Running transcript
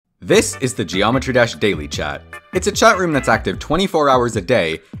This is the Geometry Dash Daily Chat. It's a chat room that's active 24 hours a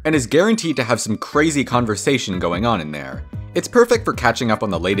day and is guaranteed to have some crazy conversation going on in there. It's perfect for catching up on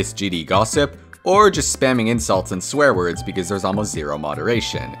the latest GD gossip, or just spamming insults and swear words because there's almost zero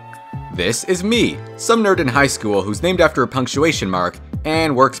moderation. This is me, some nerd in high school who's named after a punctuation mark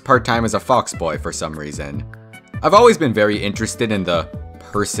and works part-time as a fox boy for some reason. I've always been very interested in the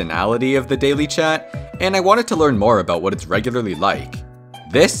personality of the Daily Chat, and I wanted to learn more about what it's regularly like.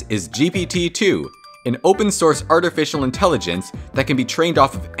 This is GPT-2, an open source artificial intelligence that can be trained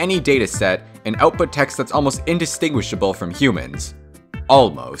off of any dataset and output text that's almost indistinguishable from humans.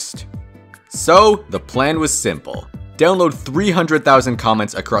 Almost. So, the plan was simple. Download 300,000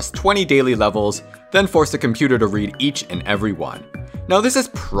 comments across 20 daily levels, then force a computer to read each and every one. Now this is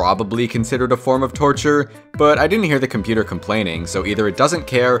probably considered a form of torture, but I didn't hear the computer complaining, so either it doesn't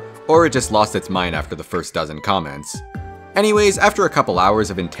care, or it just lost its mind after the first dozen comments. Anyways, after a couple hours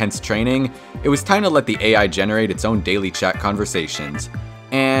of intense training, it was time to let the AI generate its own daily chat conversations.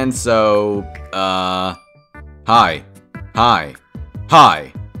 And so, hi, hi, hi,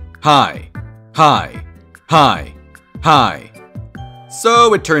 hi, hi, hi, hi.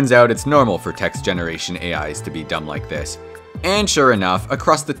 So it turns out it's normal for text generation AIs to be dumb like this. And sure enough,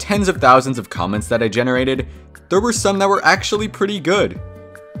 across the tens of thousands of comments that I generated, there were some that were actually pretty good.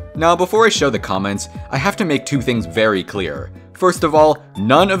 Now, before I show the comments, I have to make two things very clear. First of all,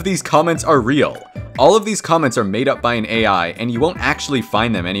 none of these comments are real. All of these comments are made up by an AI, and you won't actually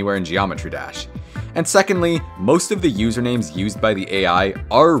find them anywhere in Geometry Dash. And secondly, most of the usernames used by the AI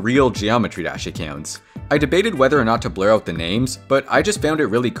are real Geometry Dash accounts. I debated whether or not to blur out the names, but I just found it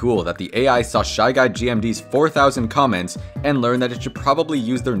really cool that the AI saw Shy Guy GMD's 4,000 comments and learned that it should probably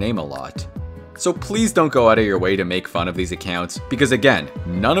use their name a lot. So please don't go out of your way to make fun of these accounts, because again,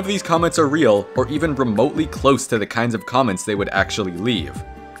 none of these comments are real or even remotely close to the kinds of comments they would actually leave.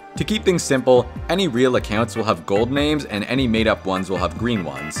 To keep things simple, any real accounts will have gold names and any made up ones will have green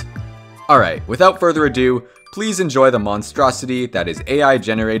ones. Alright, without further ado, please enjoy the monstrosity that is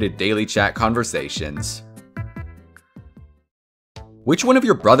AI-generated daily chat conversations. Which one of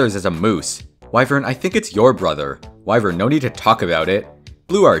your brothers is a moose? Wyvern, I think it's your brother. Wyvern, no need to talk about it.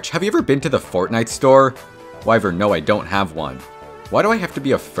 Blue Arch, have you ever been to the Fortnite store? Wyvern, no, I don't have one. Why do I have to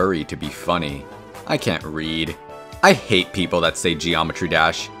be a furry to be funny? I can't read. I hate people that say Geometry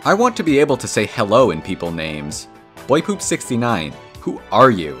Dash. I want to be able to say hello in people names. Boypoop69, who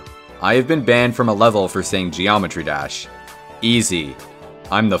are you? I have been banned from a level for saying Geometry Dash. Easy.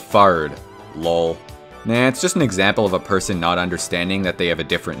 I'm the Fard. Lol. Nah, it's just an example of a person not understanding that they have a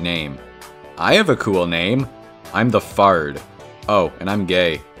different name. I have a cool name. I'm the Fard. Oh, and I'm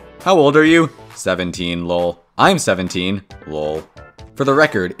gay. How old are you? 17, lol. I'm 17, lol. For the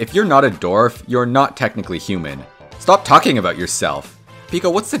record, if you're not a dwarf, you're not technically human. Stop talking about yourself.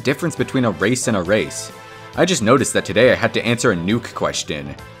 Pika, what's the difference between a race and a race? I just noticed that today I had to answer a nuke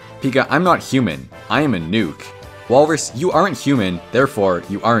question. Pika, I'm not human. I am a nuke. Walrus, you aren't human, therefore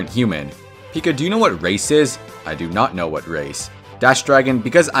you aren't human. Pika, do you know what race is? I do not know what race. Dash Dragon,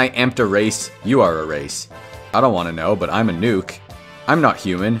 because I amped a race, you are a race. I don't want to know, but I'm a nuke. I'm not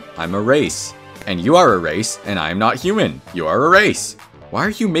human, I'm a race. And you are a race, and I am not human. You are a race. Why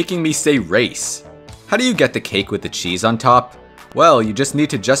are you making me say race? How do you get the cake with the cheese on top? Well, you just need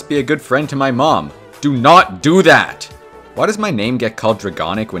to just be a good friend to my mom. Do not do that! Why does my name get called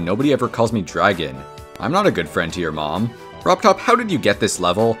Dragonic when nobody ever calls me Dragon? I'm not a good friend to your mom. RobTop, how did you get this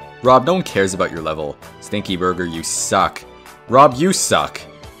level? Rob, no one cares about your level. Stinky Burger, you suck. Rob, you suck.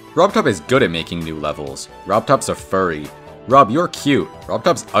 RobTop is good at making new levels. RobTop's a furry. Rob, you're cute.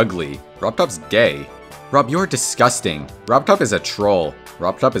 RobTop's ugly. RobTop's gay. Rob, you're disgusting. RobTop is a troll.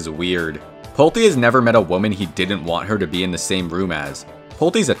 RobTop is weird. Pulte has never met a woman he didn't want her to be in the same room as.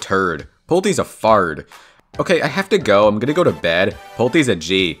 Pulte's a turd. Pulte's a fard. Okay, I have to go. I'm gonna go to bed. Pulte's a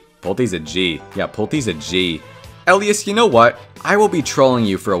G. Pulte's a G. Yeah, Pulte's a G. Elias, you know what? I will be trolling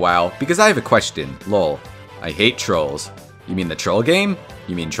you for a while because I have a question. Lol. I hate trolls. You mean the troll game?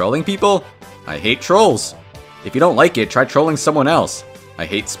 You mean trolling people? I hate trolls. If you don't like it, try trolling someone else. I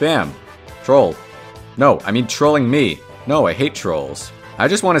hate spam. Troll. No, I mean trolling me. No, I hate trolls. I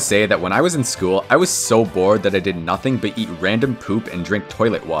just want to say that when I was in school, I was so bored that I did nothing but eat random poop and drink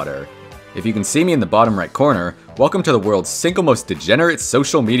toilet water. If you can see me in the bottom right corner, welcome to the world's single most degenerate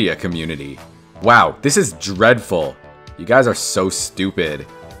social media community. Wow, this is dreadful. You guys are so stupid.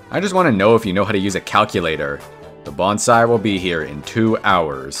 I just want to know if you know how to use a calculator. The bonsai will be here in 2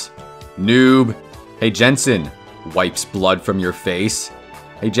 hours. Noob. Hey Jensen, wipes blood from your face.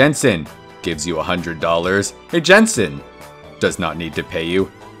 Hey Jensen, gives you $100. Hey Jensen, does not need to pay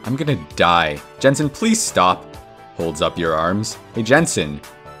you. I'm gonna die. Jensen, please stop. Holds up your arms. Hey Jensen,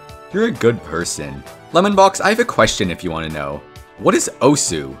 You're a good person. Lemonbox, I have a question if you want to know. What is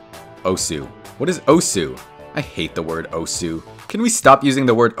Osu? Osu. What is Osu? I hate the word Osu. Can we stop using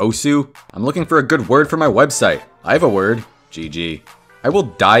the word Osu? I'm looking for a good word for my website. I have a word. GG. I will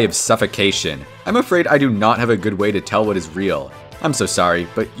die of suffocation. I'm afraid I do not have a good way to tell what is real. I'm so sorry,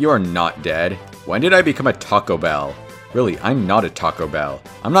 but you are not dead. When did I become a Taco Bell? Really, I'm not a Taco Bell.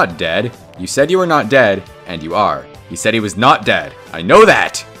 I'm not dead. You said you were not dead, and you are. He said he was not dead. I know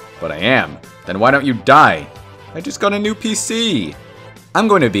that, but I am. Then why don't you die? I just got a new PC. I'm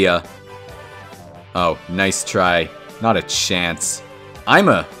going to be a... Oh, nice try. Not a chance. I'm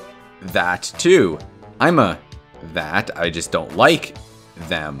a... that, too. I'm a... that. I just don't like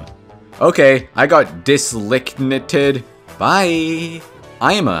them. Okay, I got dislicknated. Bye.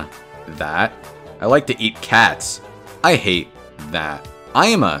 I am a... that. I like to eat cats. I hate that. I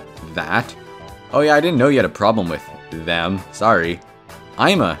am a... that. Oh yeah, I didn't know you had a problem with them. Sorry.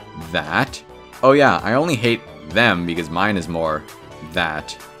 I'm a... that. Oh yeah, I only hate them because mine is more...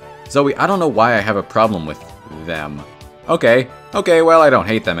 that. Zoe, I don't know why I have a problem with them. Okay, well I don't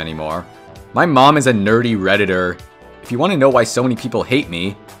hate them anymore. My mom is a nerdy Redditor. If you want to know why so many people hate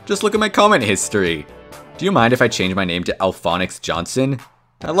me, just look at my comment history. Do you mind if I change my name to Alphonix Johnson?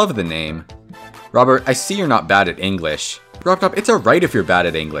 I love the name. Robert, I see you're not bad at English. RobTop, it's alright if you're bad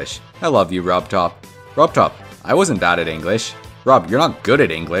at English. I love you, RobTop. RobTop, I wasn't bad at English. Rob, you're not good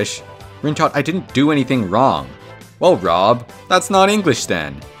at English. Rintot, I didn't do anything wrong. Well, Rob, that's not English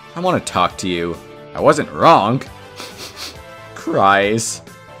then. I want to talk to you. I wasn't wrong. Cries.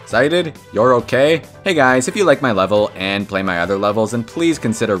 Excited? You're okay? Hey guys, if you like my level and play my other levels, then please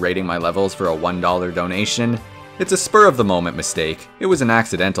consider rating my levels for a $1 donation. It's a spur of the moment mistake. It was an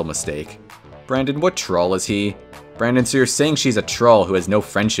accidental mistake. Brandon, what troll is he? Brandon, so you're saying she's a troll who has no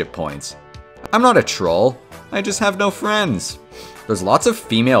friendship points. I'm not a troll. I just have no friends. There's lots of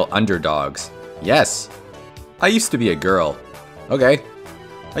female underdogs. Yes. I used to be a girl. Okay.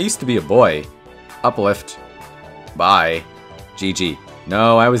 I used to be a boy. Uplift. Bye. GG.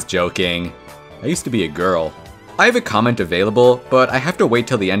 No, I was joking. I used to be a girl. I have a comment available, but I have to wait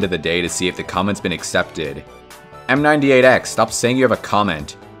till the end of the day to see if the comment's been accepted. M98X, stop saying you have a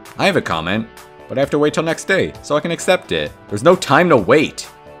comment. I have a comment, but I have to wait till next day so I can accept it. There's no time to wait.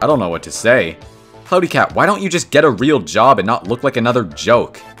 I don't know what to say. Cloudy Cat, why don't you just get a real job and not look like another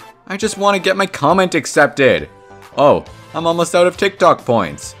joke? I just want to get my comment accepted. Oh, I'm almost out of TikTok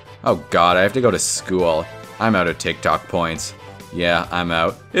points. Oh god, I have to go to school. I'm out of TikTok points. Yeah, I'm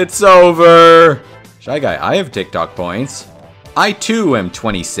out. It's over! Shy Guy, I have TikTok points. I too am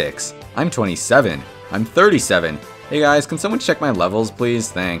 26. I'm 27. I'm 37. Hey guys, can someone check my levels,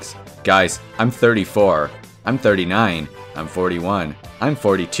 please? Thanks. Guys, I'm 34. I'm 39. I'm 41. I'm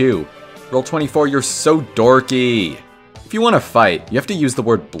 42. Roll 24, you're so dorky. If you want to fight, you have to use the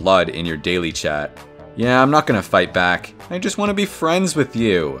word blood in your daily chat. Yeah, I'm not gonna fight back. I just want to be friends with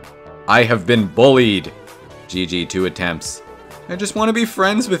you. I have been bullied. GG, 2 attempts. I just want to be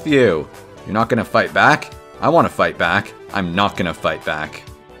friends with you. You're not gonna fight back? I want to fight back. I'm not gonna fight back.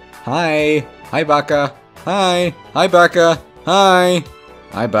 Hi. Hi, Baka. Hi. Hi, Baka. Hi.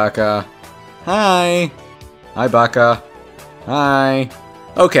 Hi, Baka. Hi. Hi, Baka. Hi.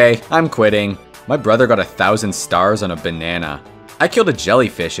 Okay, I'm quitting. My brother got 1,000 stars on a banana. I killed a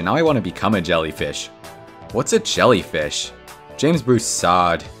jellyfish and now I want to become a jellyfish. What's a jellyfish? James Bruce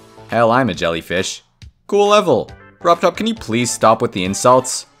Sod. Hell, I'm a jellyfish. Cool level. RobTop, can you please stop with the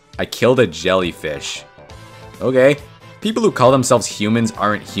insults? I killed a jellyfish. Okay. People who call themselves humans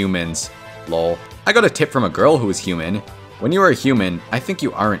aren't humans. Lol. I got a tip from a girl who is human. When you are a human, I think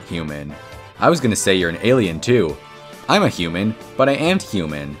you aren't human. I was gonna say you're an alien too. I'm a human, but I am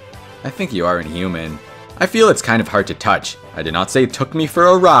human. I think you aren't human. I feel it's kind of hard to touch. I did not say it took me for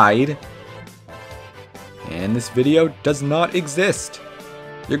a ride. And this video does not exist.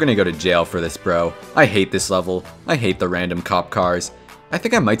 You're gonna go to jail for this, bro. I hate this level. I hate the random cop cars. I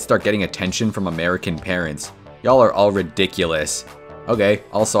think I might start getting attention from American parents. Y'all are all ridiculous. Okay,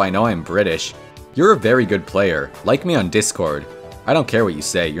 also I know I'm British. You're a very good player. Like me on Discord. I don't care what you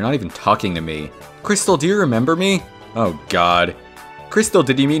say, you're not even talking to me. Crystal, do you remember me? Oh god. Crystal,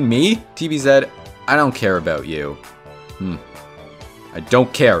 did you mean me? TVZ, I don't care about you. I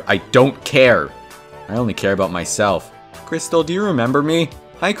don't care. I don't care. I only care about myself. Crystal, do you remember me?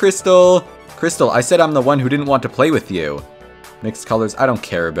 Hi, Crystal. Crystal, I said I'm the one who didn't want to play with you. Mixed colors, I don't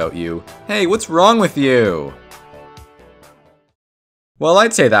care about you. Hey, what's wrong with you? Well,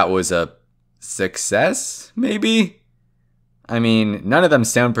 I'd say that was a success, maybe? I mean, none of them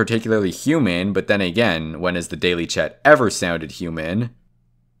sound particularly human, but then again, when has the daily chat ever sounded human?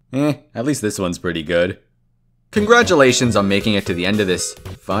 At least this one's pretty good. Congratulations on making it to the end of this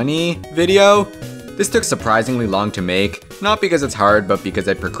funny video. This took surprisingly long to make, not because it's hard, but because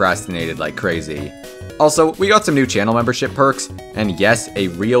I procrastinated like crazy. Also, we got some new channel membership perks, and yes, a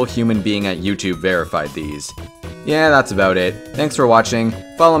real human being at YouTube verified these. Yeah, that's about it. Thanks for watching,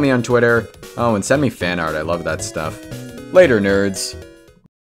 follow me on Twitter, oh, and send me fan art, I love that stuff. Later, nerds.